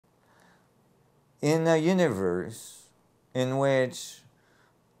In a universe in which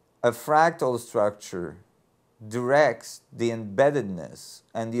a fractal structure directs the embeddedness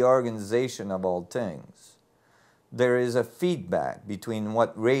and the organization of all things, there is a feedback between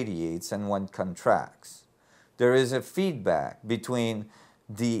what radiates and what contracts. There is a feedback between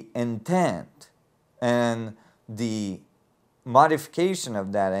the intent and the modification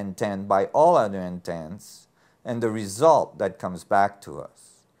of that intent by all other intents and the result that comes back to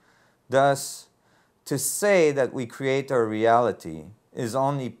us. Thus, to say that we create our reality is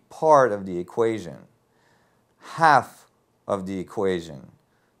only part of the equation, half of the equation.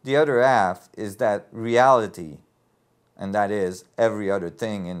 The other half is that reality, and that is every other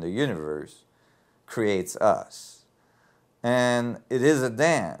thing in the universe, creates us. And it is a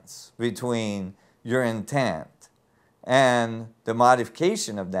dance between your intent and the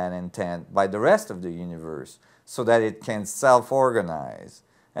modification of that intent by the rest of the universe so that it can self-organize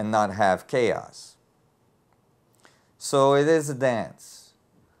and not have chaos. So it is a dance.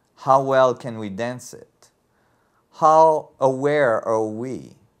 How well can we dance it? How aware are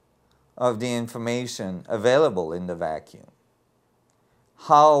we of the information available in the vacuum?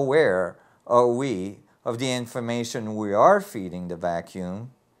 How aware are we of the information we are feeding the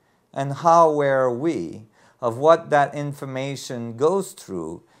vacuum? And how aware are we of what that information goes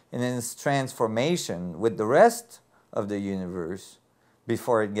through in its transformation with the rest of the universe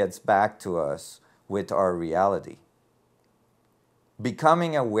before it gets back to us with our reality?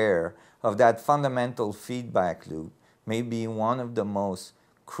 Becoming aware of that fundamental feedback loop may be one of the most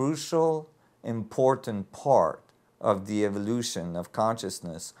crucial, important part of the evolution of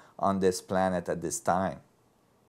consciousness on this planet at this time.